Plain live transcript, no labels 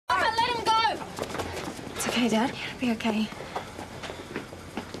It's okay, Dad. It'll be okay.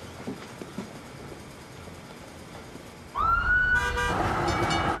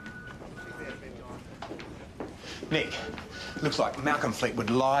 Nick, looks like Malcolm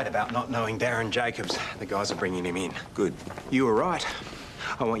Fleetwood lied about not knowing Darren Jacobs. The guys are bringing him in. Good. You were right.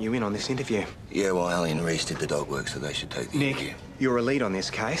 I want you in on this interview. Yeah, well, Ali and Reese did the dog work, so they should take the interview. Nick, you're a lead on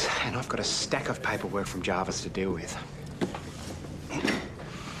this case, and I've got a stack of paperwork from Jarvis to deal with.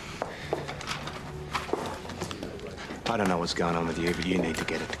 I don't know what's going on with you, but you need to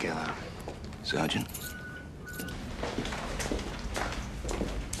get it together. Sergeant?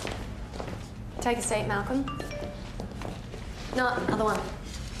 Take a seat, Malcolm. No, other one.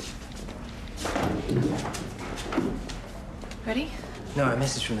 Ready? No, a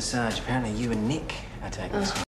message from the Sarge. Apparently you and Nick are taking this one.